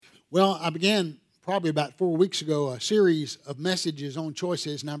Well, I began probably about 4 weeks ago a series of messages on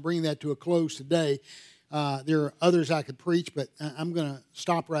choices, and I'm bringing that to a close today. There are others I could preach, but I'm going to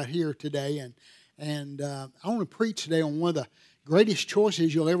stop right here today. And I want to preach today on one of the greatest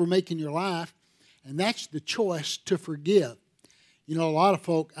choices you'll ever make in your life, and that's the choice to forgive. You know, a lot of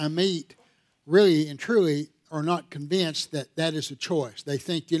folk I meet really and truly are not convinced that that is a choice. They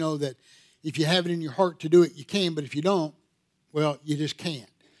think, that if you have it in your heart to do it, you can, but if you don't, well, you just can't.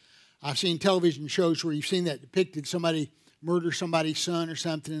 I've seen television shows where you've seen that depicted, somebody murder somebody's son or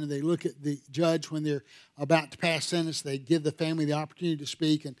something, and they look at the judge when they're about to pass sentence. They give the family the opportunity to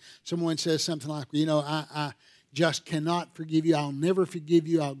speak, and someone says something like, I just cannot forgive you. I'll never forgive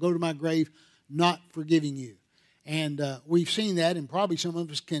you. I'll go to my grave not forgiving you. And we've seen that, and probably some of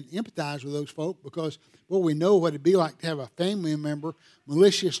us can empathize with those folk because, well, we know what it'd be like to have a family member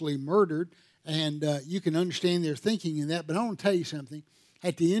maliciously murdered, and you can understand their thinking in that. But I want to tell you something.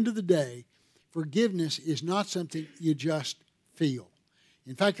 At the end of the day, forgiveness is not something you just feel.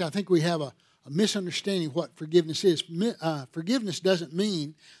 In fact, I think we have a misunderstanding of what forgiveness is. Forgiveness doesn't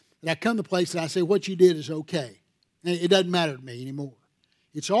mean that I come to a place that I say what you did is okay. It doesn't matter to me anymore.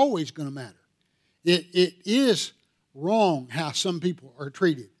 It's always going to matter. It is wrong how some people are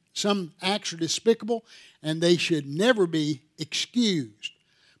treated. Some acts are despicable, and they should never be excused.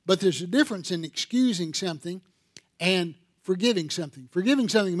 But there's a difference in excusing something and forgiving something. Forgiving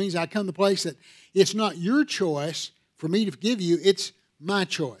something means I come to the place that it's not your choice for me to forgive you, it's my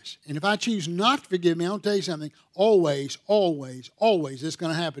choice. And if I choose not to forgive me, I'll tell you something, always, always, always it's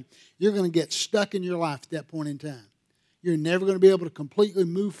going to happen. You're going to get stuck in your life at that point in time. You're never going to be able to completely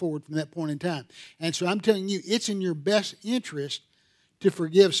move forward from that point in time. And so I'm telling you, it's in your best interest to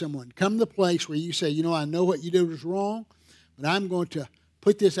forgive someone. Come to the place where you say, I know what you did was wrong, but I'm going to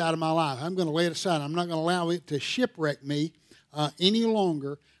put this out of my life. I'm going to lay it aside. I'm not going to allow it to shipwreck me any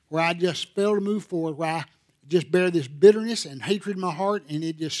longer, where I just fail to move forward, where I just bear this bitterness and hatred in my heart, and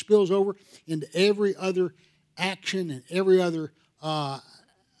it just spills over into every other action and every other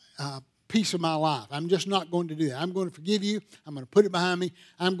piece of my life. I'm just not going to do that. I'm going to forgive you. I'm going to put it behind me.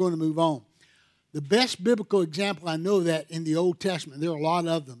 I'm going to move on. The best biblical example I know of that in the Old Testament, there are a lot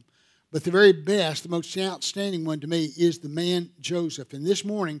of them, but the very best, the most outstanding one to me is the man Joseph. And this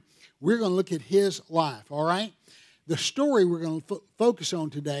morning, we're going to look at his life, all right? The story we're going to focus on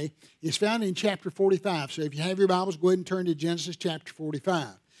today is found in chapter 45. So if you have your Bibles, go ahead and turn to Genesis chapter 45.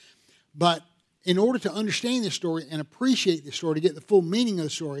 But in order to understand this story and appreciate this story, to get the full meaning of the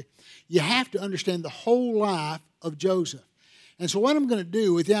story, you have to understand the whole life of Joseph. And so what I'm going to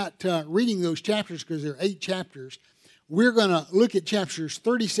do, without reading those chapters, because there are 8 chapters, we're going to look at chapters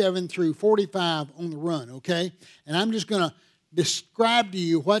 37 through 45 on the run, okay? And I'm just going to describe to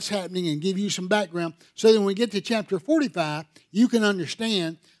you what's happening and give you some background so that when we get to chapter 45, you can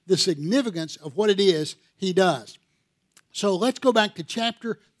understand the significance of what it is he does. So let's go back to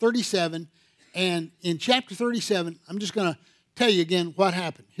chapter 37. And in chapter 37, I'm just going to tell you again what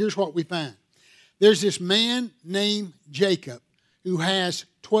happened. Here's what we find. There's this man named Jacob who has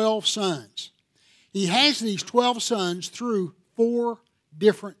 12 sons. He has these 12 sons through 4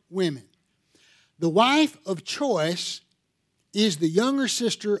 different women. The wife of choice is the younger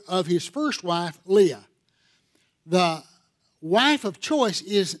sister of his first wife, Leah. The wife of choice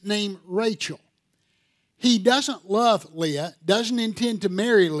is named Rachel. He doesn't love Leah, doesn't intend to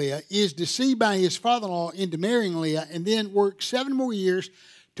marry Leah, is deceived by his father-in-law into marrying Leah, and then works 7 more years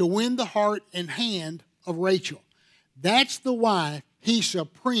to win the heart and hand of Rachel. That's the wife he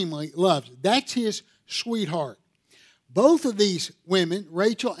supremely loves. That's his sweetheart. Both of these women,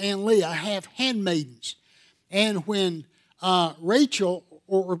 Rachel and Leah, have handmaidens. And when Rachel,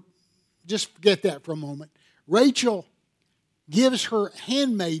 or just forget that for a moment, Rachel gives her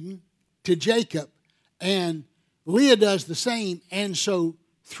handmaiden to Jacob, and Leah does the same. And so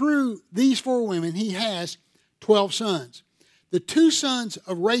through these 4 women, he has 12 sons. The 2 sons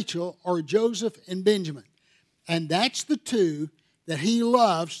of Rachel are Joseph and Benjamin. And that's the 2 that he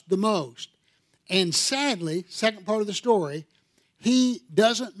loves the most. And sadly, second part of the story, he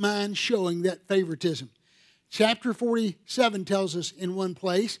doesn't mind showing that favoritism. Chapter 47 tells us in one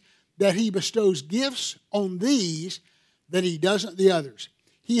place that he bestows gifts on these that he doesn't the others.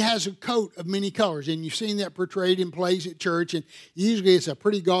 He has a coat of many colors, and you've seen that portrayed in plays at church, and usually it's a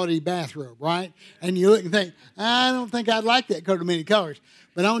pretty gaudy bathrobe, right? And you look and think, I don't think I'd like that coat of many colors.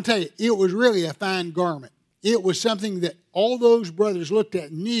 But I want to tell you, it was really a fine garment. It was something that all those brothers looked at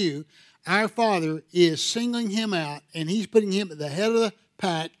and knew our Father is singling him out, and he's putting him at the head of the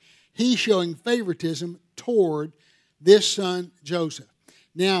pack. He's showing favoritism toward this son, Joseph.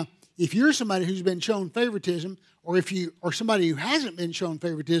 Now, if you're somebody who's been shown favoritism, or if you or somebody who hasn't been shown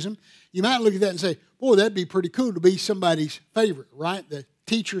favoritism, you might look at that and say, boy, that'd be pretty cool to be somebody's favorite, right? The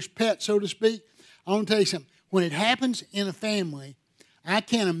teacher's pet, so to speak. I want to tell you something. When it happens in a family, I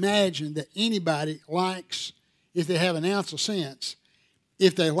can't imagine that anybody likes, if they have an ounce of sense,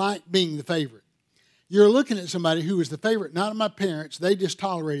 if they like being the favorite. You're looking at somebody who was the favorite, not of my parents, they just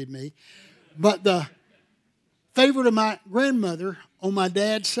tolerated me, but the favorite of my grandmother on my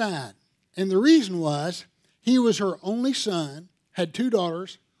dad's side. And the reason was, he was her only son, had 2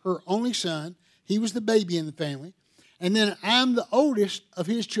 daughters, her only son. He was the baby in the family. And then I'm the oldest of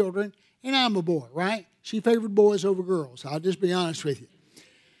his children, and I'm a boy, right? She favored boys over girls. I'll just be honest with you.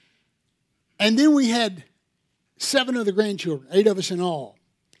 And then we had 7 other grandchildren, 8 of us in all.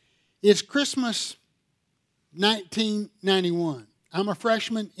 It's Christmas 1991. I'm a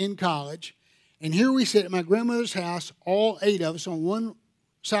freshman in college, and here we sit at my grandmother's house, all 8 of us on one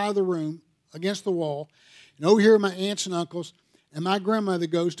side of the room against the wall. And over here are my aunts and uncles, and my grandmother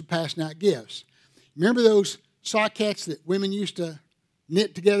goes to passing out gifts. Remember those sock hats that women used to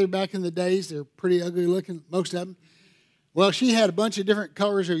knit together back in the days? They're pretty ugly looking, most of them. Well, she had a bunch of different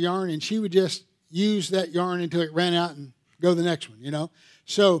colors of yarn, and she would just use that yarn until it ran out and go to the next one, you know.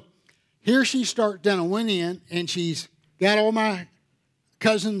 So here she starts down and went in, and she's got all my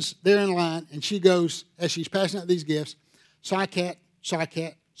cousins there in line, and she goes, as she's passing out these gifts, sock hat, sock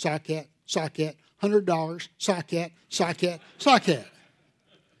hat, sock hat, sock hat, $100, sock hat, sock hat, sock hat.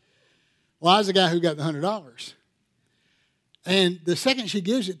 Well, I was the guy who got the $100. And the second she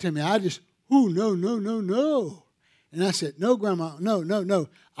gives it to me, I just, no, no, no, no. And I said, no, Grandma, no, no, no.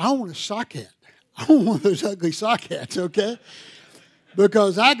 I want a sock hat. I want one of those ugly sock hats, okay?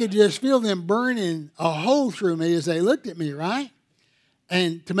 Because I could just feel them burning a hole through me as they looked at me, right?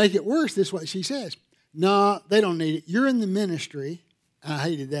 And to make it worse, this is what she says. No, they don't need it. You're in the ministry. I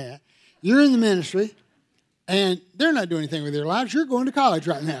hated that. You're in the ministry, and they're not doing anything with their lives. You're going to college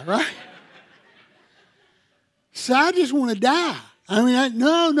right now, right? So I just want to die. I mean,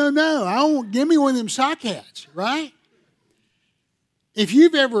 no. I won't. Give me one of them sock hats, right? If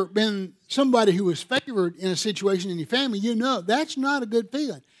you've ever been somebody who was favored in a situation in your family, you know that's not a good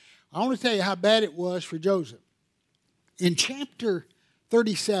feeling. I want to tell you how bad it was for Joseph. In chapter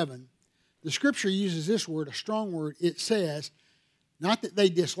 37, the scripture uses this word, a strong word. It says, not that they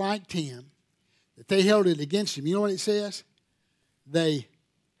disliked him, that they held it against him. You know what it says? They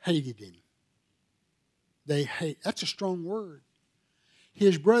hated him. That's a strong word.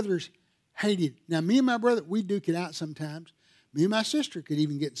 His brothers hated. Now, me and my brother, we duke it out sometimes. Me and my sister could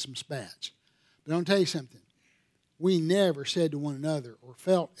even get in some spats. But I'll tell you something. We never said to one another or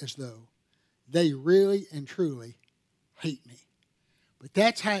felt as though they really and truly hate me. But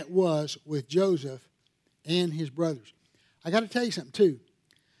that's how it was with Joseph and his brothers. I got to tell you something, too.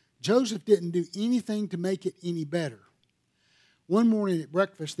 Joseph didn't do anything to make it any better. One morning at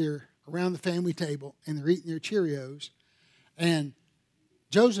breakfast, they're around the family table, and they're eating their Cheerios. And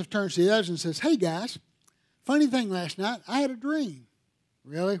Joseph turns to the others and says, hey, guys, funny thing last night, I had a dream.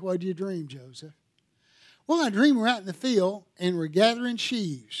 Really? What did you dream, Joseph? Well, I dreamed we're out in the field, and we're gathering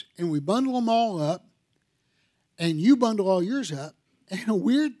sheaves, and we bundle them all up, and you bundle all yours up, and a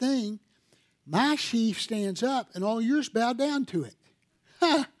weird thing, my sheaf stands up, and all yours bow down to it.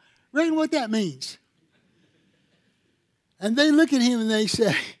 Huh, reckon what that means? And they look at him and they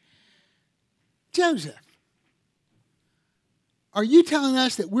say, Joseph, are you telling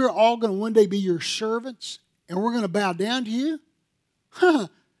us that we're all going to one day be your servants and we're going to bow down to you? Huh,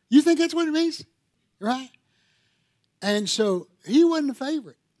 you think that's what it means? Right? And so he wasn't a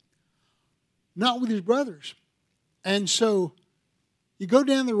favorite, not with his brothers. And so you go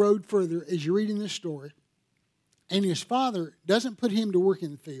down the road further as you're reading this story, and his father doesn't put him to work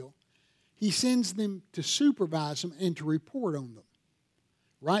in the field. He sends them to supervise them and to report on them.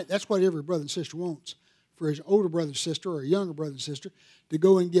 Right? That's what every brother and sister wants, for his older brother and sister or a younger brother and sister to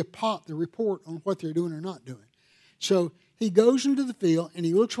go and give Pop the report on what they're doing or not doing. So he goes into the field and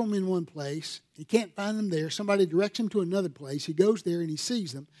he looks for them in one place. He can't find them there. Somebody directs him to another place. He goes there and he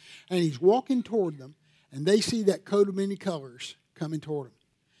sees them, and he's walking toward them, and they see that coat of many colors coming toward him.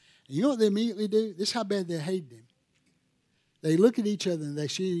 And you know what they immediately do? This is how bad they hated him. They look at each other and they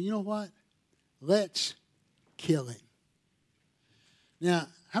say, you know what? Let's kill him. Now,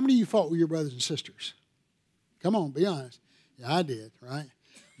 how many of you fought with your brothers and sisters? Come on, be honest. Yeah, I did, right?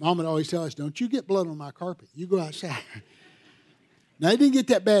 Mom would always tell us, don't you get blood on my carpet. You go outside. Now, it didn't get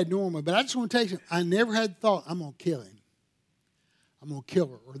that bad normally, but I just want to tell you something. I never had the thought, I'm going to kill him. I'm going to kill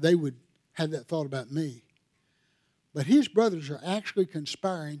her. Or they would have that thought about me. But his brothers are actually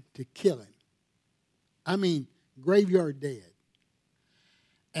conspiring to kill him. I mean, graveyard dead.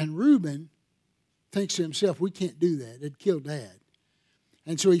 And Reuben thinks to himself, we can't do that. It'd kill Dad.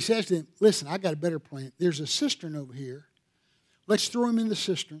 And so he says to him, listen, I got a better plan. There's a cistern over here. Let's throw him in the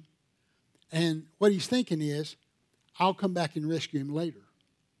cistern. And what he's thinking is, I'll come back and rescue him later.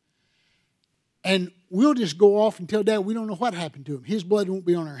 And we'll just go off and tell Dad we don't know what happened to him. His blood won't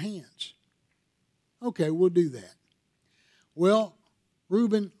be on our hands. Okay, we'll do that. Well,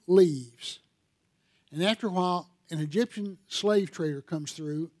 Reuben leaves. And after a while, an Egyptian slave trader comes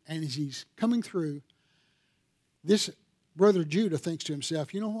through, and as he's coming through, this brother Judah thinks to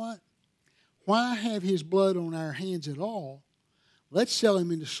himself, you know what? Why have his blood on our hands at all? Let's sell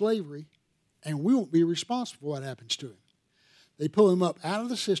him into slavery, and we won't be responsible for what happens to him. They pull him up out of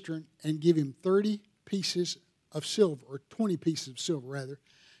the cistern and give him 30 pieces of silver, or 20 pieces of silver, rather,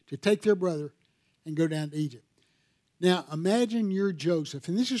 to take their brother and go down to Egypt. Now, imagine you're Joseph,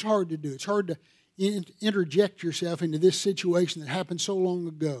 and this is hard to do. It's hard to interject yourself into this situation that happened so long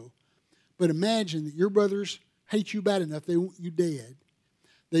ago. But imagine that your brothers hate you bad enough, they want you dead.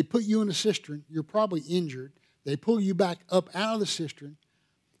 They put you in a cistern. You're probably injured. They pull you back up out of the cistern.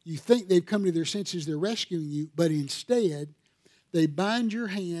 You think they've come to their senses, they're rescuing you, but instead, they bind your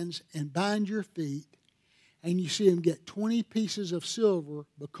hands and bind your feet, and you see them get 20 pieces of silver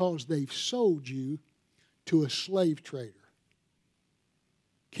because they've sold you to a slave trader.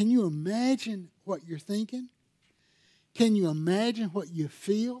 Can you imagine what you're thinking? Can you imagine what you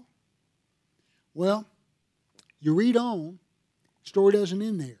feel? Well, you read on, the story doesn't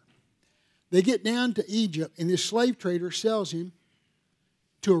end there. They get down to Egypt, and this slave trader sells him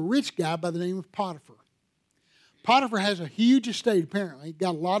to a rich guy by the name of Potiphar. Potiphar has a huge estate, apparently,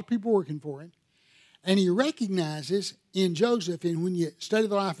 got a lot of people working for him, and he recognizes in Joseph, and when you study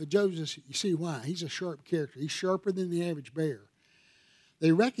the life of Joseph, you see why. He's a sharp character. He's sharper than the average bear.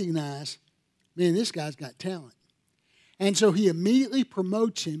 They recognize, man, this guy's got talent. And so he immediately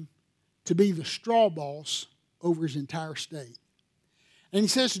promotes him to be the straw boss over his entire state. And he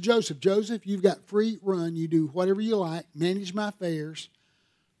says to Joseph, Joseph, you've got free run. You do whatever you like, manage my affairs,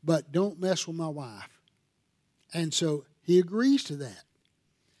 but don't mess with my wife. And so he agrees to that.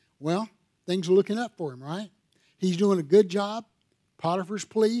 Well, things are looking up for him, right? He's doing a good job. Potiphar's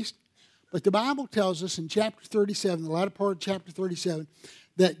pleased. But the Bible tells us in chapter 37, the latter part of chapter 37,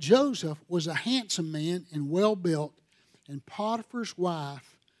 that Joseph was a handsome man and well-built, and Potiphar's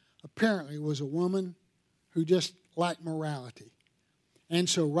wife apparently was a woman who just lacked morality. And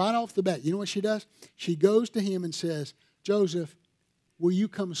so right off the bat, you know what she does? She goes to him and says, Joseph, will you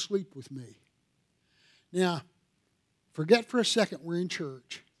come sleep with me? Now, forget for a second we're in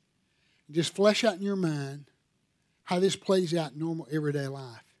church. Just flesh out in your mind how this plays out in normal everyday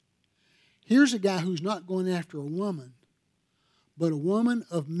life. Here's a guy who's not going after a woman, but a woman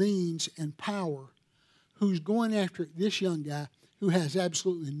of means and power who's going after this young guy who has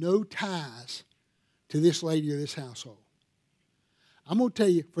absolutely no ties to this lady or this household. I'm going to tell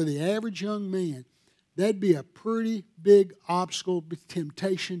you, for the average young man, that'd be a pretty big obstacle,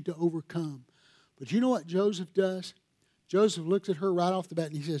 temptation to overcome. But you know what Joseph does? Joseph looks at her right off the bat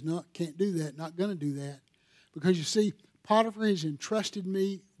and he says, no, can't do that, not going to do that. Because you see, Potiphar has entrusted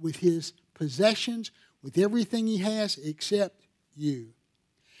me with his possessions, with everything he has except you.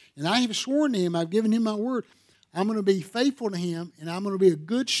 And I have sworn to him, I've given him my word, I'm going to be faithful to him and I'm going to be a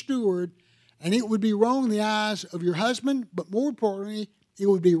good steward. And it would be wrong in the eyes of your husband, but more importantly, it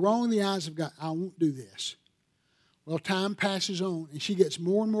would be wrong in the eyes of God. I won't do this. Well, time passes on and she gets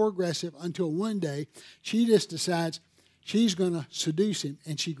more and more aggressive until one day she just decides she's going to seduce him,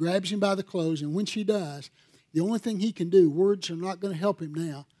 and she grabs him by the clothes, and when she does, the only thing he can do, words are not going to help him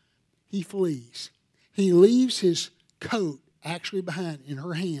now, he flees. He leaves his coat actually behind in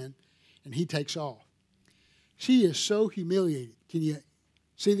her hand, and he takes off. She is so humiliated. Can you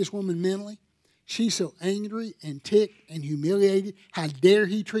see this woman mentally? She's so angry and ticked and humiliated. How dare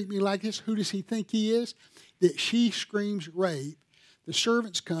he treat me like this? Who does he think he is? That she screams rape. The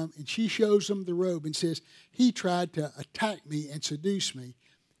servants come and she shows them the robe and says, he tried to attack me and seduce me.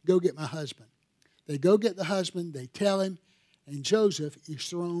 Go get my husband. They go get the husband. They tell him, and Joseph is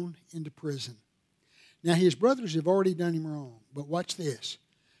thrown into prison. Now, his brothers have already done him wrong, but watch this.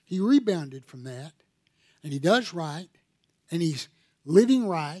 He rebounded from that, and he does right, and he's living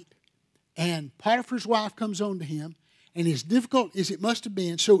right, and Potiphar's wife comes on to him, and as difficult as it must have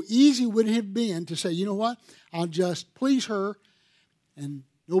been, so easy would it have been to say, you know what, I'll just please her, and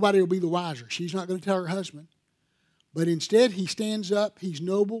nobody will be the wiser. She's not going to tell her husband. But instead, he stands up, he's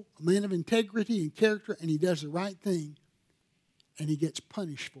noble, a man of integrity and character, and he does the right thing, and he gets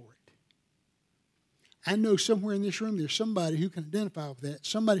punished for it. I know somewhere in this room there's somebody who can identify with that,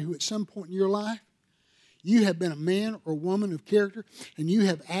 somebody who at some point in your life, You have been a man or woman of character, and you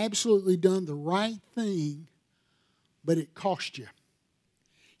have absolutely done the right thing, but it cost you.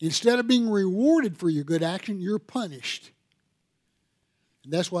 Instead of being rewarded for your good action, you're punished.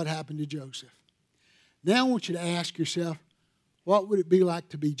 And that's what happened to Joseph. Now I want you to ask yourself, what would it be like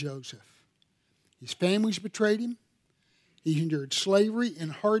to be Joseph? His family's betrayed him. He endured slavery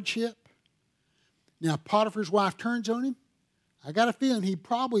and hardship. Now Potiphar's wife turns on him. I got a feeling he'd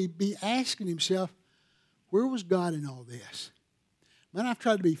probably be asking himself, where was God in all this? Man, I've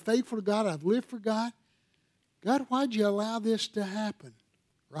tried to be faithful to God. I've lived for God. God, why'd you allow this to happen?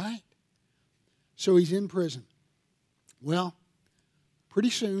 Right? So he's in prison. Well, pretty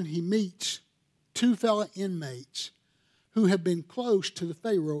soon he meets two fellow inmates who have been close to the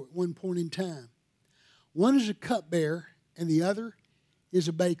Pharaoh at one point in time. One is a cupbearer and the other is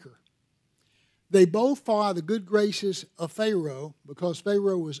a baker. They both follow the good graces of Pharaoh because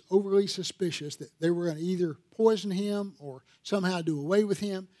Pharaoh was overly suspicious that they were going to either poison him or somehow do away with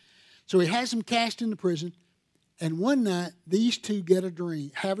him. So he has them cast into prison. And one night, these two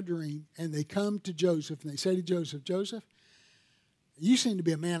have a dream, and they come to Joseph, and they say to Joseph, Joseph, you seem to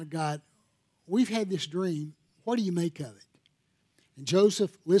be a man of God. We've had this dream. What do you make of it? And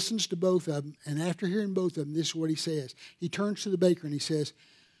Joseph listens to both of them, and after hearing both of them, this is what he says. He turns to the baker, and he says,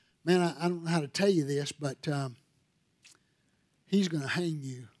 man, I don't know how to tell you this, but he's going to hang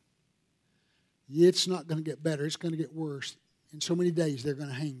you. It's not going to get better. It's going to get worse. In so many days, they're going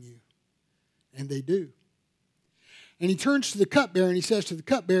to hang you. And they do. And he turns to the cupbearer and he says to the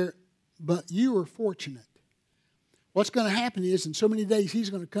cupbearer, but you are fortunate. What's going to happen is in so many days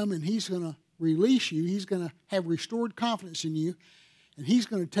he's going to come and he's going to release you. He's going to have restored confidence in you. And he's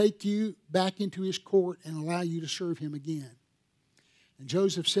going to take you back into his court and allow you to serve him again. And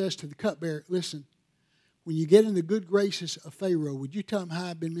Joseph says to the cupbearer, listen, when you get in the good graces of Pharaoh, would you tell him how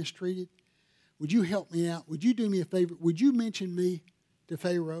I've been mistreated? Would you help me out? Would you do me a favor? Would you mention me to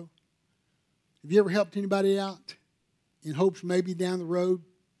Pharaoh? Have you ever helped anybody out in hopes maybe down the road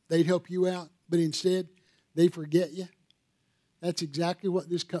they'd help you out, but instead they forget you? That's exactly what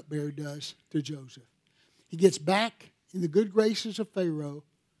this cupbearer does to Joseph. He gets back in the good graces of Pharaoh,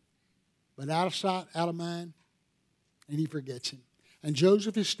 but out of sight, out of mind, and he forgets him. And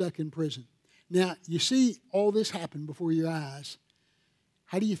Joseph is stuck in prison. Now, you see all this happen before your eyes.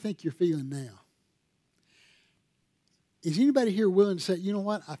 How do you think you're feeling now? Is anybody here willing to say, you know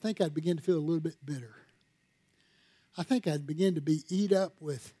what, I think I'd begin to feel a little bit bitter. I think I'd begin to be eat up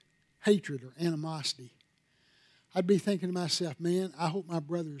with hatred or animosity. I'd be thinking to myself, man, I hope my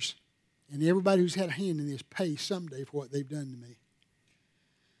brothers and everybody who's had a hand in this pay someday for what they've done to me.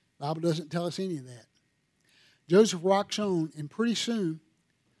 The Bible doesn't tell us any of that. Joseph rocks on, and pretty soon,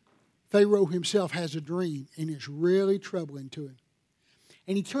 Pharaoh himself has a dream, and it's really troubling to him.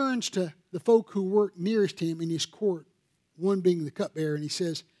 And he turns to the folk who work nearest him in his court, one being the cupbearer, and he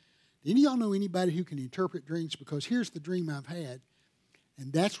says, do any of y'all know anybody who can interpret dreams? Because here's the dream I've had.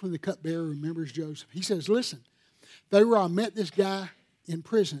 And that's when the cupbearer remembers Joseph. He says, listen, Pharaoh, I met this guy in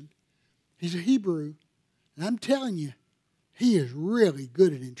prison. He's a Hebrew. And I'm telling you, he is really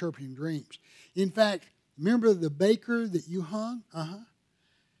good at interpreting dreams. In fact, remember the baker that you hung?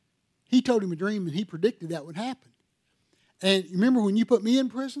 He told him a dream and he predicted that would happen. And remember when you put me in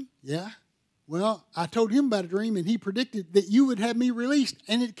prison? Yeah. Well, I told him about a dream and he predicted that you would have me released,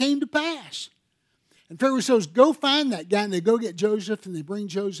 and it came to pass. And Pharaoh says, go find that guy, and they go get Joseph and they bring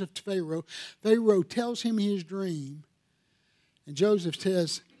Joseph to Pharaoh. Pharaoh tells him his dream, and Joseph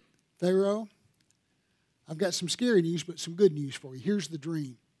says, Pharaoh, I've got some scary news, but some good news for you. Here's the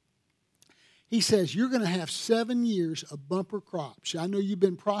dream. He says, you're going to have 7 years of bumper crops. I know you've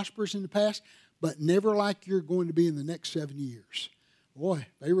been prosperous in the past, but never like you're going to be in the next 7 years. Boy,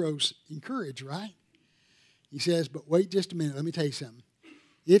 Pharaoh's encouraged, right? He says, but wait just a minute. Let me tell you something.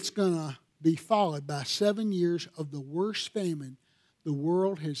 It's going to be followed by 7 years of the worst famine the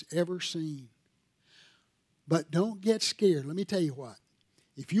world has ever seen. But don't get scared. Let me tell you what.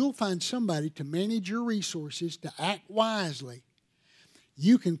 If you'll find somebody to manage your resources, to act wisely,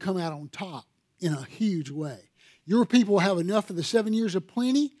 you can come out on top in a huge way. Your people will have enough for the 7 years of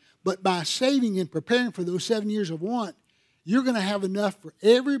plenty, but by saving and preparing for those 7 years of want, you're going to have enough for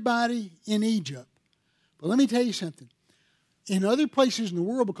everybody in Egypt. But let me tell you something. In other places in the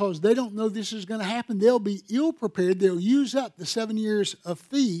world, because they don't know this is going to happen, they'll be ill-prepared. They'll use up the 7 years of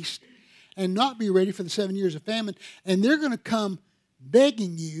feast and not be ready for the 7 years of famine. And they're going to come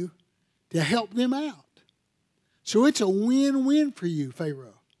begging you to help them out. So it's a win-win for you,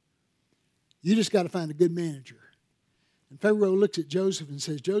 Pharaoh. You just got to find a good manager. And Pharaoh looks at Joseph and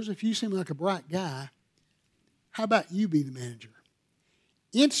says, Joseph, you seem like a bright guy. How about you be the manager?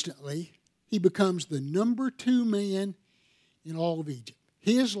 Instantly, he becomes the number 2 man in all of Egypt.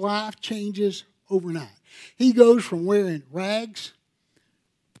 His life changes overnight. He goes from wearing rags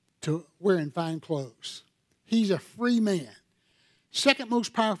to wearing fine clothes. He's a free man. Second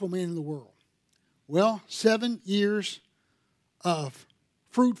most powerful man in the world. Well, 7 years of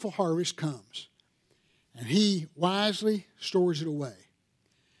fruitful harvest comes, and he wisely stores it away.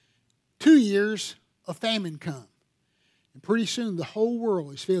 2 years of famine come, and pretty soon the whole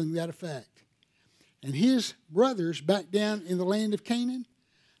world is feeling that effect. And his brothers back down in the land of Canaan,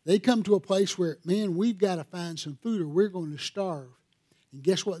 they come to a place where, man, we've got to find some food or we're going to starve. And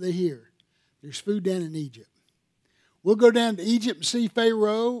guess what they hear? There's food down in Egypt. We'll go down to Egypt and see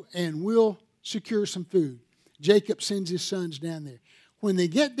Pharaoh, and we'll secure some food. Jacob sends his sons down there. When they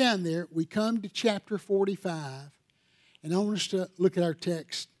get down there, we come to chapter 45, and I want us to look at our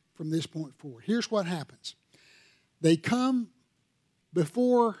text from this point forward. Here's what happens. They come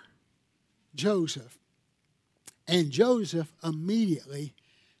before Joseph, and Joseph immediately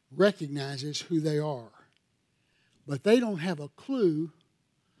recognizes who they are. But they don't have a clue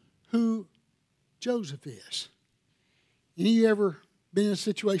who Joseph is. Any of you ever been in a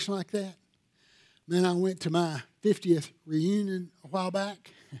situation like that? Man, I went to my 50th reunion a while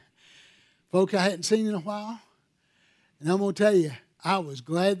back. Folk I hadn't seen in a while. And I'm going to tell you, I was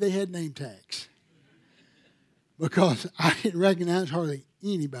glad they had name tags. Because I didn't recognize hardly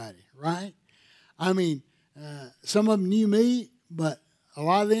anybody, right? I mean, some of them knew me, but a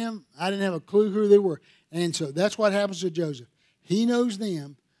lot of them, I didn't have a clue who they were. And so that's what happens to Joseph. He knows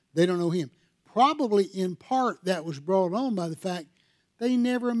them. They don't know him. Probably in part that was brought on by the fact they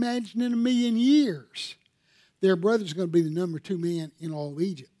never imagined in a million years their brother's going to be the number 2 man in all of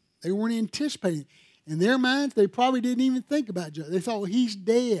Egypt. They weren't anticipating it. In their minds, they probably didn't even think about Joseph. They thought, well, he's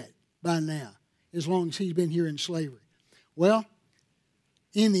dead by now, as long as he's been here in slavery. Well,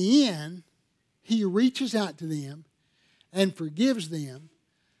 in the end, he reaches out to them and forgives them.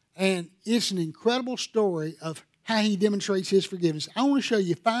 And it's an incredible story of how he demonstrates his forgiveness. I want to show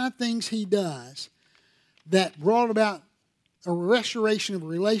you 5 things he does that brought about a restoration of a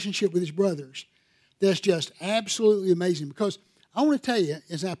relationship with his brothers that's just absolutely amazing. Because I want to tell you,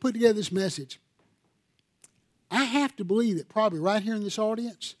 as I put together this message, I have to believe that probably right here in this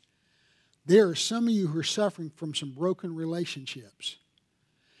audience, there are some of you who are suffering from some broken relationships.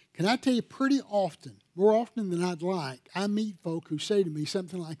 Can I tell you, pretty often, more often than I'd like, I meet folk who say to me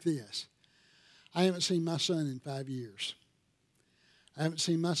something like this: I haven't seen my son in 5 years. I haven't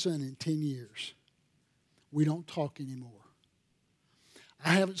seen my son in 10 years. We don't talk anymore.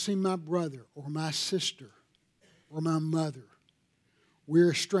 I haven't seen my brother or my sister or my mother.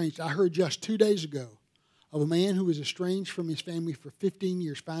 We're estranged. I heard just 2 days ago of a man who was estranged from his family for 15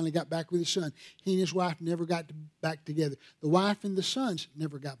 years, finally got back with his son. He and his wife never got back together. The wife and the sons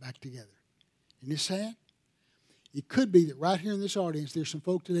never got back together. Isn't it sad? It could be that right here in this audience, there's some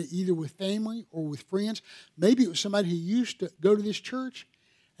folk today, either with family or with friends. Maybe it was somebody who used to go to this church,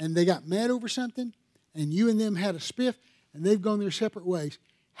 and they got mad over something, and you and them had a spiff, and they've gone their separate ways.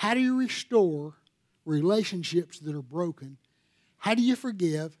 How do you restore relationships that are broken? How do you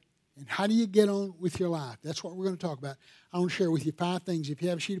forgive? And how do you get on with your life? That's what we're going to talk about. I want to share with you 5 things. If you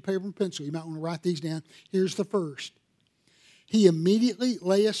have a sheet of paper and pencil, you might want to write these down. Here's the first. He immediately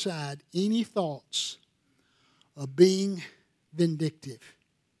lay aside any thoughts of being vindictive.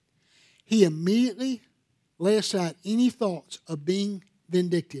 He immediately lay aside any thoughts of being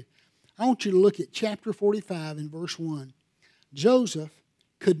vindictive. I want you to look at chapter 45 and verse 1. Joseph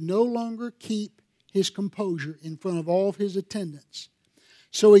could no longer keep his composure in front of all of his attendants.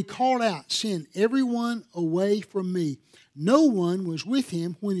 So he called out, "Send everyone away from me." No one was with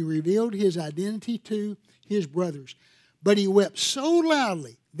him when he revealed his identity to his brothers. But he wept so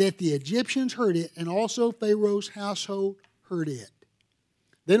loudly that the Egyptians heard it, and also Pharaoh's household heard it.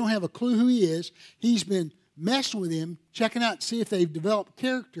 They don't have a clue who he is. He's been messing with them, checking out to see if they've developed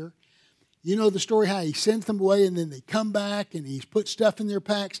character. You know the story how he sends them away and then they come back and he's put stuff in their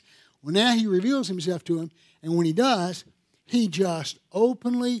packs. Well, now he reveals himself to them, and when he does, he just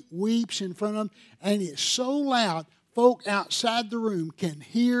openly weeps in front of them, and it's so loud, folk outside the room can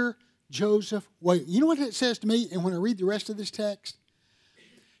hear Joseph weep. You know what it says to me? And when I read the rest of this text,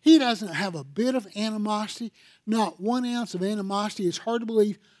 he doesn't have a bit of animosity, not 1 ounce of animosity. It's hard to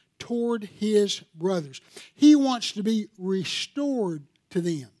believe toward his brothers. He wants to be restored to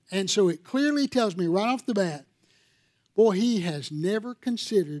them. And so it clearly tells me right off the bat, boy, he has never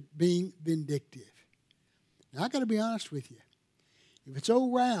considered being vindictive. Now, I got to be honest with you. If it's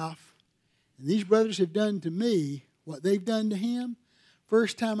old Ralph and these brothers have done to me what they've done to him,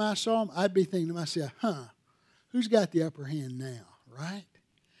 first time I saw him, I'd be thinking to myself, who's got the upper hand now, right?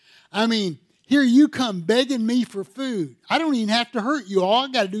 I mean, here you come begging me for food. I don't even have to hurt you. All I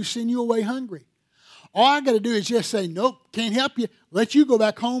got to do is send you away hungry. All I got to do is just say, nope, can't help you. Let you go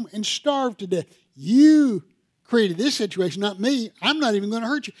back home and starve to death. You created this situation, not me. I'm not even going to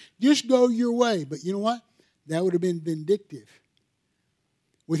hurt you. Just go your way. But you know what? That would have been vindictive.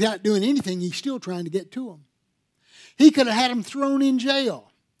 Without doing anything, he's still trying to get to him. He could have had him thrown in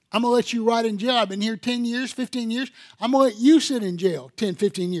jail. I'm going to let you rot in jail. I've been here 10 years, 15 years. I'm going to let you sit in jail 10,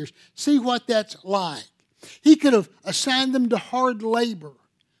 15 years. See what that's like. He could have assigned them to hard labor.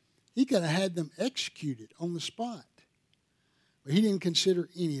 He could have had them executed on the spot. But he didn't consider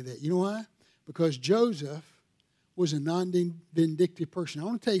any of that. You know why? Because Joseph was a non-vindictive person. I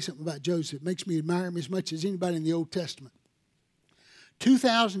want to tell you something about Joseph. It makes me admire him as much as anybody in the Old Testament.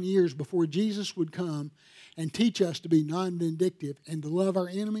 2,000 years before Jesus would come and teach us to be non-vindictive and to love our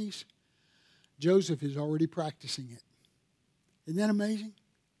enemies, Joseph is already practicing it. Isn't that amazing?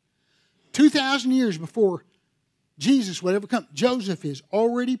 2,000 years before Jesus would ever come, Joseph is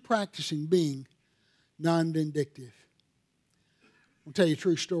already practicing being non-vindictive. I'll tell you a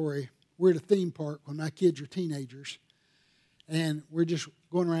true story. We're at a theme park when my kids are teenagers, and we're just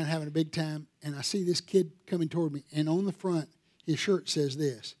going around having a big time, and I see this kid coming toward me, and on the front, his shirt says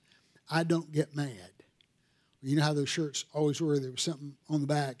this, "I don't get mad." You know how those shirts always were, there was something on the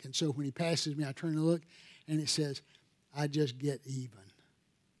back, and so when he passes me, I turn to look, and it says, "I just get even."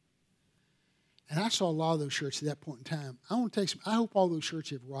 And I saw a lot of those shirts at that point in time. I want to take some, I hope all those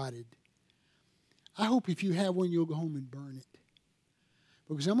shirts have rotted. I hope if you have one, you'll go home and burn it.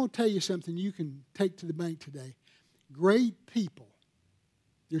 Because I'm going to tell you something you can take to the bank today. Great people,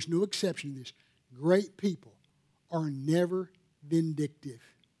 there's no exception to this, great people are never vindictive.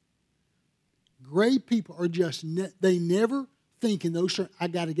 Great people are just, they never think in those terms, I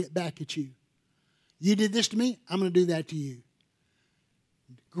got to get back at you. You did this to me, I'm going to do that to you.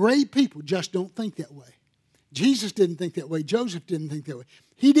 Great people just don't think that way. Jesus didn't think that way. Joseph didn't think that way.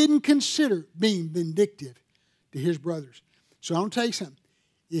 He didn't consider being vindictive to his brothers. So I'll tell you something.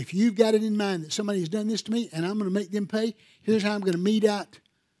 If you've got it in mind that somebody has done this to me and I'm going to make them pay, here's how I'm going to mete out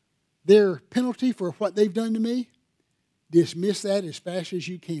their penalty for what they've done to me, dismiss that as fast as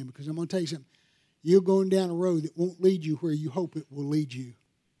you can, because I'm going to tell you something. You're going down a road that won't lead you where you hope it will lead you.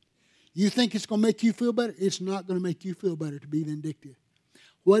 You think it's going to make you feel better? It's not going to make you feel better to be vindictive.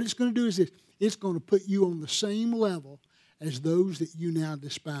 What it's going to do is this. It's going to put you on the same level as those that you now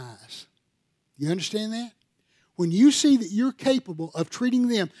despise. You understand that? When you see that you're capable of treating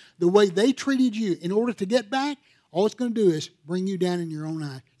them the way they treated you in order to get back, all it's going to do is bring you down in your own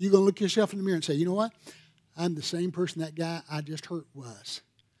eye. You're going to look yourself in the mirror and say, you know what? I'm the same person that guy I just hurt was.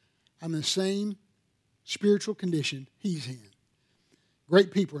 I'm in the same spiritual condition he's in.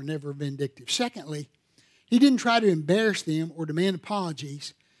 Great people are never vindictive. Secondly, he didn't try to embarrass them or demand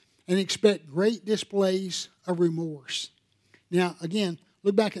apologies and expect great displays of remorse. Now, again,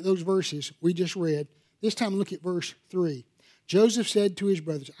 look back at those verses we just read. This time look at verse 3. Joseph said to his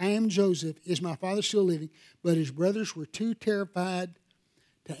brothers, "I am Joseph. Is my father still living?" But his brothers were too terrified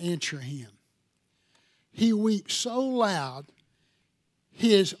to answer him. He weeps so loud,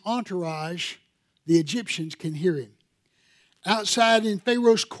 his entourage, the Egyptians, can hear him. Outside in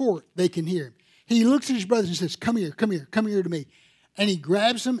Pharaoh's court, they can hear him. He looks at his brothers and says, come here, come here, come here to me. And he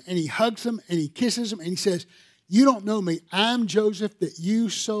grabs them and he hugs them and he kisses them and he says, "You don't know me. I'm Joseph that you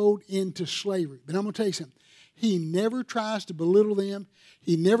sold into slavery." But I'm going to tell you something. He never tries to belittle them.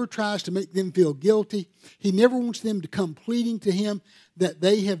 He never tries to make them feel guilty. He never wants them to come pleading to him that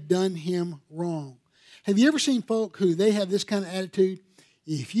they have done him wrong. Have you ever seen folk who they have this kind of attitude?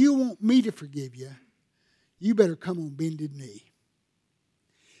 If you want me to forgive you, you better come on bended knee.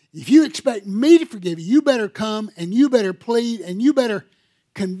 If you expect me to forgive you, you better come and you better plead and you better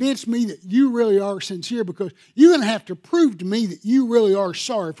convince me that you really are sincere, because you're going to have to prove to me that you really are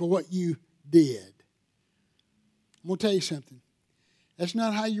sorry for what you did. I'm going to tell you something. That's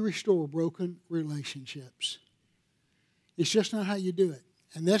not how you restore broken relationships. It's just not how you do it.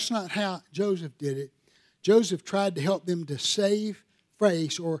 And that's not how Joseph did it. Joseph tried to help them to save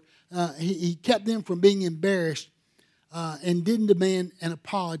face, or he kept them from being embarrassed and didn't demand an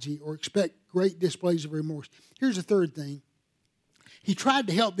apology or expect great displays of remorse. Here's the third thing. He tried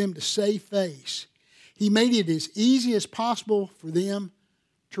to help them to save face. He made it as easy as possible for them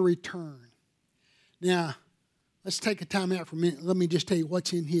to return. Now, let's take a time out for a minute. Let me just tell you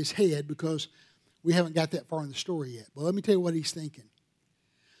what's in his head, because we haven't got that far in the story yet. But let me tell you what he's thinking.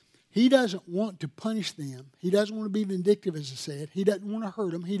 He doesn't want to punish them. He doesn't want to be vindictive, as I said. He doesn't want to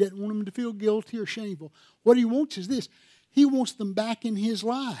hurt them. He doesn't want them to feel guilty or shameful. What he wants is this. He wants them back in his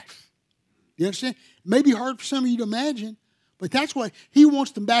life. Do you understand? It may be hard for some of you to imagine, But that's why he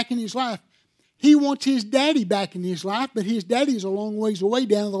wants them back in his life. He wants his daddy back in his life, but his daddy is a long ways away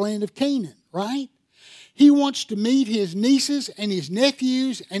down in the land of Canaan, right? He wants to meet his nieces and his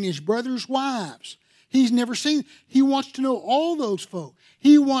nephews and his brothers' wives. He's never seen. He wants to know all those folk.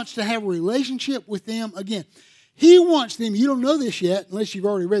 He wants to have a relationship with them again. He wants them, you don't know this yet, unless you've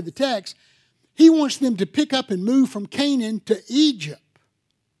already read the text, he wants them to pick up and move from Canaan to Egypt.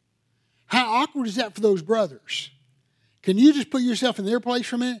 How awkward is that for those brothers? Can you just put yourself in their place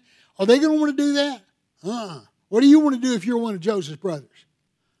for a minute? Are they going to want to do that? What do you want to do if you're one of Joseph's brothers?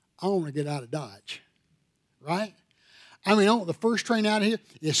 I want to get out of Dodge, right? I mean, I want the first train out of here.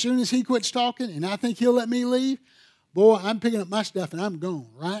 As soon as he quits talking and I think he'll let me leave, boy, I'm picking up my stuff and I'm gone,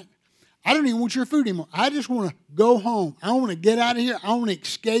 right? I don't even want your food anymore. I just want to go home. I want to get out of here. I want to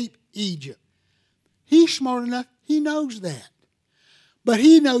escape Egypt. He's smart enough. He knows that. But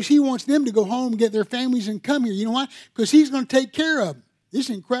he knows he wants them to go home, get their families, and come here. You know why? Because he's going to take care of them. This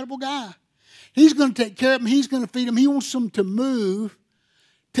incredible guy. He's going to take care of them. He's going to feed them. He wants them to move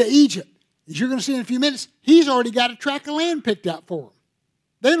to Egypt. As you're going to see in a few minutes, he's already got a tract of land picked out for them.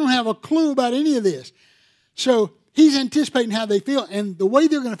 They don't have a clue about any of this. So he's anticipating how they feel. And the way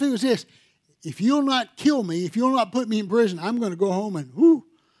they're going to feel is this. If you'll not kill me, if you'll not put me in prison, I'm going to go home and,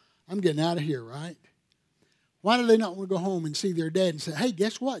 I'm getting out of here, right? Why do they not want to go home and see their dad and say, hey,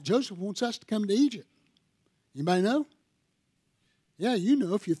 guess what? Joseph wants us to come to Egypt. Anybody know? Yeah, you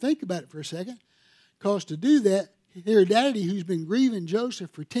know if you think about it for a second. Because to do that, their daddy, who's been grieving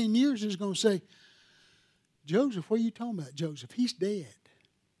Joseph for 10 years, is going to say, Joseph, what are you talking about, Joseph? He's dead.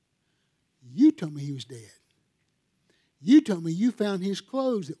 You told me he was dead. You told me you found his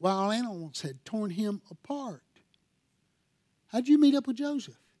clothes that wild animals had torn him apart. How'd you meet up with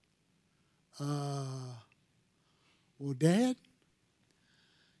Joseph? Well, Dad,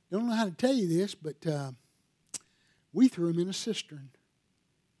 don't know how to tell you this, but we threw him in a cistern.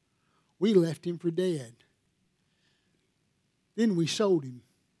 We left him for dead. Then we sold him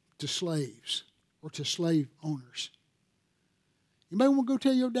to slaves or to slave owners. Anybody want to go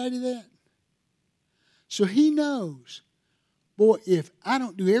tell your daddy that? So he knows, boy, if I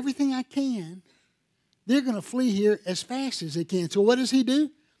don't do everything I can, they're going to flee here as fast as they can. So what does he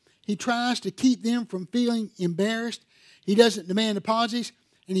do? He tries to keep them from feeling embarrassed. He doesn't demand apologies,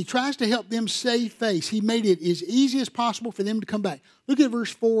 and he tries to help them save face. He made it as easy as possible for them to come back. Look at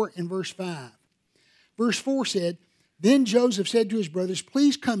verse 4 and verse 5. Verse 4 said, Then Joseph said to his brothers,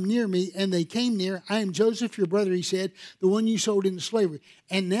 Please come near me. And they came near. I am Joseph, your brother, he said, the one you sold into slavery.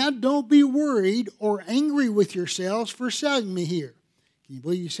 And now don't be worried or angry with yourselves for selling me here. Can you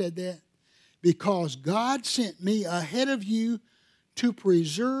believe you said that? Because God sent me ahead of you to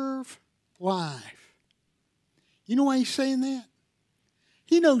preserve life. You know why he's saying that?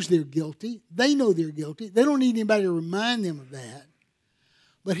 He knows they're guilty. They know they're guilty. They don't need anybody to remind them of that.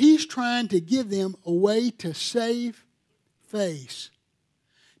 But he's trying to give them a way to save face,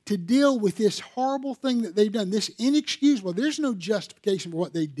 to deal with this horrible thing that they've done, this inexcusable. There's no justification for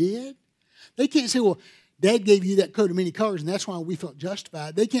what they did. They can't say, well, Dad gave you that coat of many colors, and that's why we felt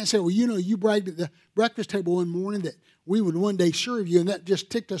justified. They can't say, well, you bragged at the breakfast table one morning that we would one day serve you, and that just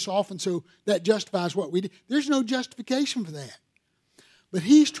ticked us off, and so that justifies what we did. There's no justification for that. But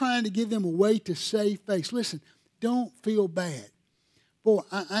he's trying to give them a way to save face. Listen, don't feel bad. Boy,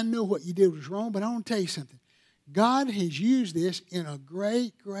 I know what you did was wrong, but I want to tell you something. God has used this in a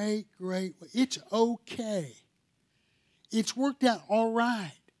great, great, great way. It's okay. It's worked out all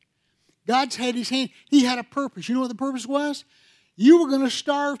right. God's had his hand. He had a purpose. You know what the purpose was? You were going to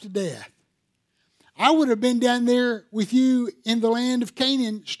starve to death. I would have been down there with you in the land of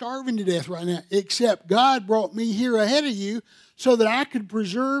Canaan starving to death right now, except God brought me here ahead of you so that I could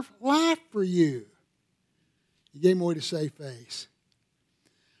preserve life for you. He gave me a way to save face.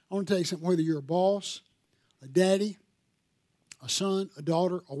 I want to tell you something, whether you're a boss, a daddy, a son, a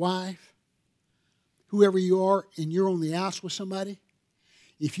daughter, a wife, whoever you are, and you're on the outs with somebody,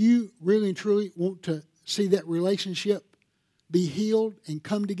 if you really and truly want to see that relationship be healed and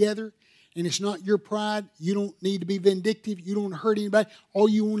come together, and it's not your pride, you don't need to be vindictive, you don't want to hurt anybody, all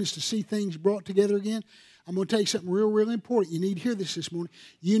you want is to see things brought together again, I'm going to tell you something real, real important. You need to hear this morning.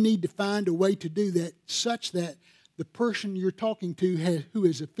 You need to find a way to do that such that the person you're talking to who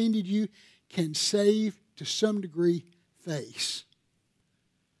has offended you can save, to some degree, face.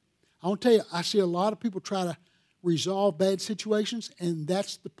 I want to tell you, I see a lot of people try to resolve bad situations, and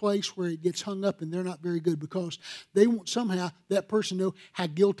that's the place where it gets hung up, and they're not very good because they want somehow that person to know how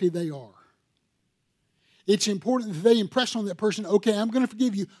guilty they are. It's important that they impress on that person, okay, I'm going to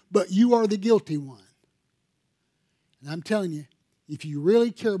forgive you, but you are the guilty one. And I'm telling you, if you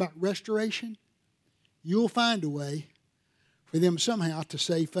really care about restoration, you'll find a way for them somehow to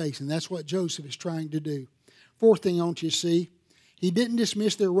save face. And that's what Joseph is trying to do. Fourth thing I want you to see, he didn't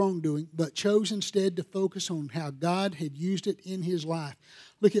dismiss their wrongdoing, but chose instead to focus on how God had used it in his life.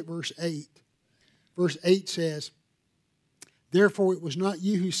 Look at verse 8. Verse 8 says, therefore it was not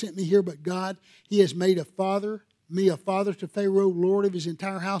you who sent me here, but God. He has made me a father to Pharaoh, lord of his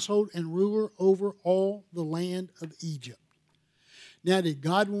entire household, and ruler over all the land of Egypt. Now, did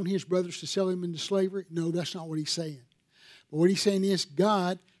God want his brothers to sell him into slavery? No, that's not what he's saying. But what he's saying is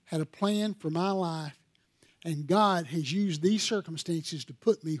God had a plan for my life, and God has used these circumstances to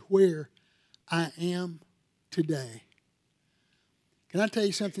put me where I am today. Can I tell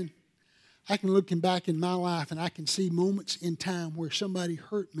you something? I can look back in my life and I can see moments in time where somebody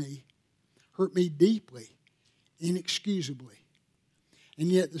hurt me deeply, inexcusably. And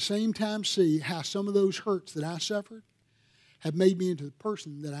yet at the same time see how some of those hurts that I suffered have made me into the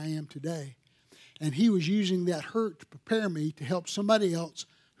person that I am today. And he was using that hurt to prepare me to help somebody else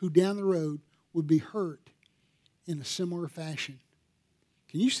who down the road would be hurt in a similar fashion.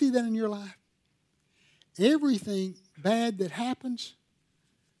 Can you see that in your life? Everything bad that happens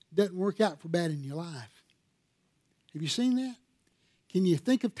doesn't work out for bad in your life. Have you seen that? Can you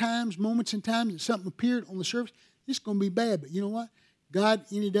think of times, moments in time that something appeared on the surface? It's going to be bad, but you know what? God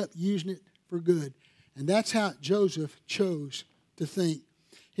ended up using it for good. And that's how Joseph chose to think.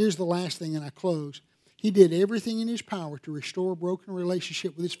 Here's the last thing, and I close. He did everything in his power to restore a broken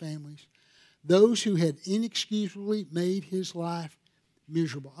relationship with his families, those who had inexcusably made his life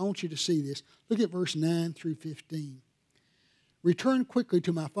miserable. I want you to see this. Look at verse 9 through 15. Return quickly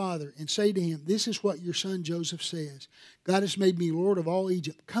to my father and say to him, this is what your son Joseph says. God has made me Lord of all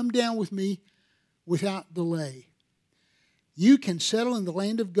Egypt. Come down with me without delay. You can settle in the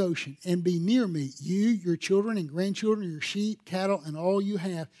land of Goshen and be near me, you, your children and grandchildren, your sheep, cattle, and all you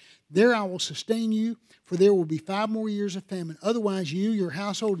have. There I will sustain you, for there will be 5 more years of famine. Otherwise you, your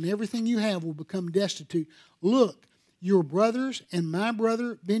household, and everything you have will become destitute. Look, your brothers and my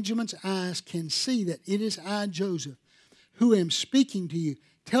brother Benjamin's eyes can see that it is I, Joseph, who am speaking to you.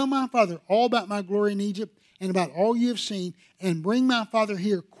 Tell my father all about my glory in Egypt and about all you have seen, and bring my father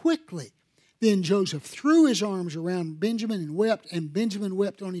here quickly. Then Joseph threw his arms around Benjamin and Benjamin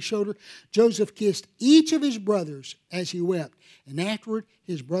wept on his shoulder. Joseph kissed each of his brothers as he wept, and afterward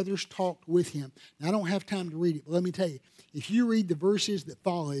his brothers talked with him. Now, I don't have time to read it, but let me tell you, if you read the verses that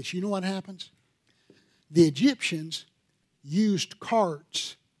follow this, you know what happens? The Egyptians used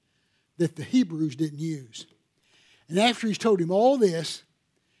carts that the Hebrews didn't use. And after he's told him all this,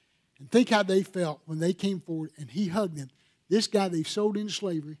 and think how they felt when they came forward and he hugged them. This guy they've sold into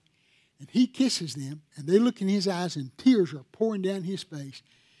slavery, and he kisses them, and they look in his eyes, and tears are pouring down his face.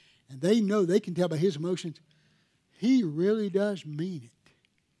 And they know, they can tell by his emotions, he really does mean it.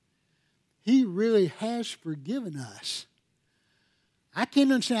 He really has forgiven us. I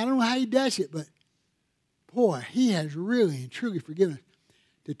can't understand. I don't know how he does it, but boy, he has really and truly forgiven us.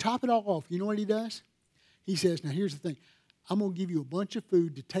 To top it all off, you know what he does? He says, now here's the thing. I'm going to give you a bunch of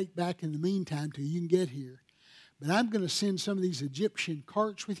food to take back in the meantime till you can get here. But I'm going to send some of these Egyptian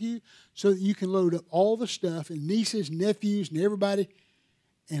carts with you so that you can load up all the stuff and nieces, nephews, and everybody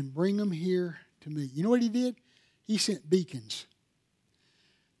and bring them here to me. You know what he did? He sent beacons.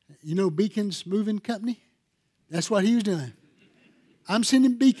 You know Beacons Moving Company? That's what he was doing. I'm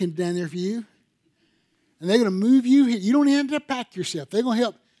sending beacons down there for you. And they're going to move you here. You don't even have to pack yourself. They're going to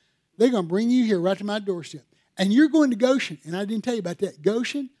help. They're going to bring you here right to my doorstep. And you're going to Goshen. And I didn't tell you about that.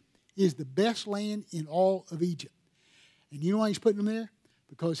 Goshen is the best land in all of Egypt. And you know why he's putting them there?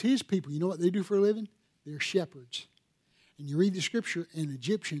 Because his people, you know what they do for a living? They're shepherds. And you read the scripture, and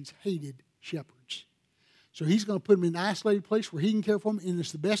Egyptians hated shepherds. So he's going to put them in an isolated place where he can care for them, and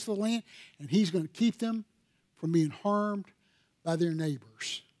it's the best of the land, and he's going to keep them from being harmed by their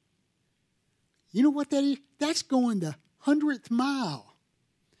neighbors. You know what that is? That's going the 100th mile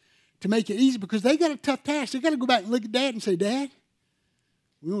to make it easy, because they got a tough task. They got to go back and look at Dad and say, Dad,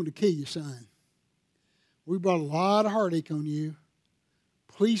 we wanted to kill you, son. We brought a lot of heartache on you.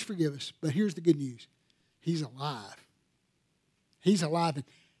 Please forgive us. But here's the good news. He's alive. He's alive.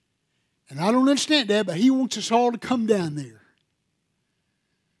 And I don't understand that, but he wants us all to come down there.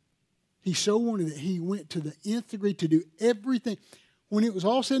 He so wanted it. He went to the nth degree to do everything. When it was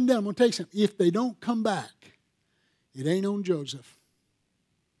all said and done, I'm going to tell you something. If they don't come back, it ain't on Joseph.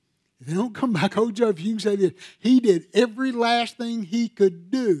 If they don't come back, oh, Joseph, you can say this. He did every last thing he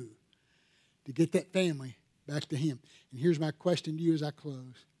could do to get that family back to him. And here's my question to you as I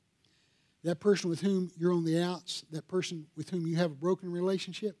close. That person with whom you're on the outs, that person with whom you have a broken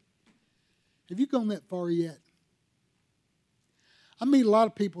relationship, have you gone that far yet? I meet a lot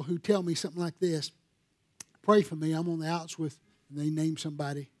of people who tell me something like this. pray for me. I'm on the outs with, and they name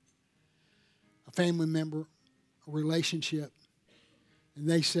somebody, a family member, a relationship, and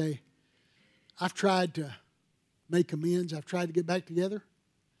they say, I've tried to make amends. I've tried to get back together,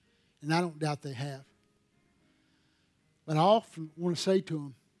 and I don't doubt they have. But I often want to say to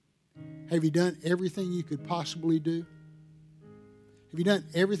them, have you done everything you could possibly do? Have you done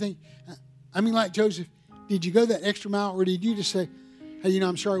everything? I mean, like Joseph, did you go that extra mile, or did you just say, hey,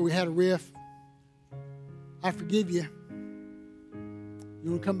 I'm sorry we had a riff. I forgive you. You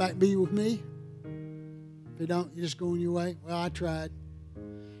want to come back and be with me? If you don't, you're just going your way. Well, I tried.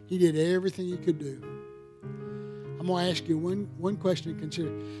 He did everything he could do. I'm going to ask you one question to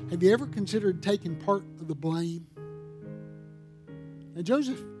consider. Have you ever considered taking part of the blame? Now,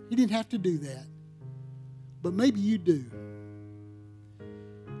 Joseph, he didn't have to do that. But maybe you do.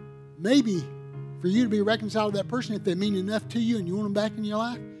 Maybe for you to be reconciled to that person, if they mean enough to you and you want them back in your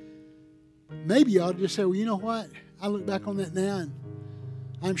life, maybe you ought to just say, well, you know what? I look back on that now, and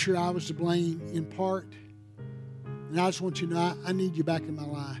I'm sure I was to blame in part. And I just want you to know I need you back in my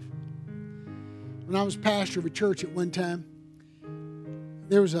life. When I was pastor of a church at one time,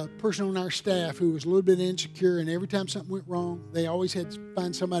 there was a person on our staff who was a little bit insecure, and every time something went wrong, they always had to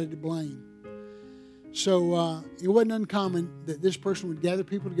find somebody to blame. So it wasn't uncommon that this person would gather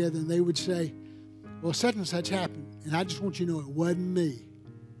people together and they would say, well, such and such happened, and I just want you to know it wasn't me.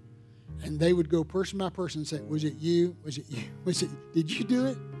 And they would go person by person and say, was it you? Was it you? Did you do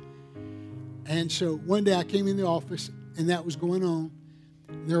it? And so one day I came in the office, and that was going on.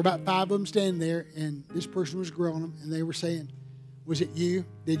 There were about 5 of them standing there, and this person was grilling them, and they were saying, was it you?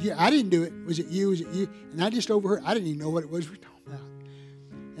 Did you? I didn't do it. Was it you? Was it you? And I just overheard. I didn't even know what it was we were talking about.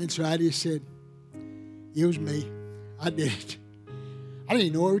 And so I just said, it was me. I did it. I didn't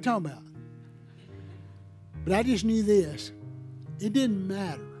even know what we were talking about. But I just knew this. It didn't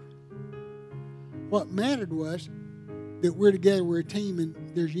matter. What mattered was that we're together, we're a team, and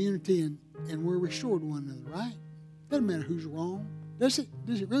there's unity, and we're restored to one another, right? Doesn't matter who's wrong. Does it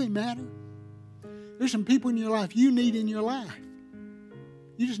really matter? There's some people in your life you need in your life.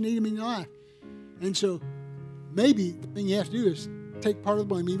 You just need them in your life. And so maybe the thing you have to do is take part of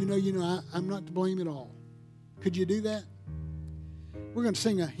the blame, even though I'm not to blame at all. Could you do that? We're going to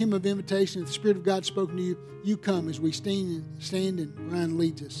sing a hymn of invitation. If the Spirit of God has spoken to you, you come as we stand and Ryan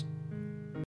leads us.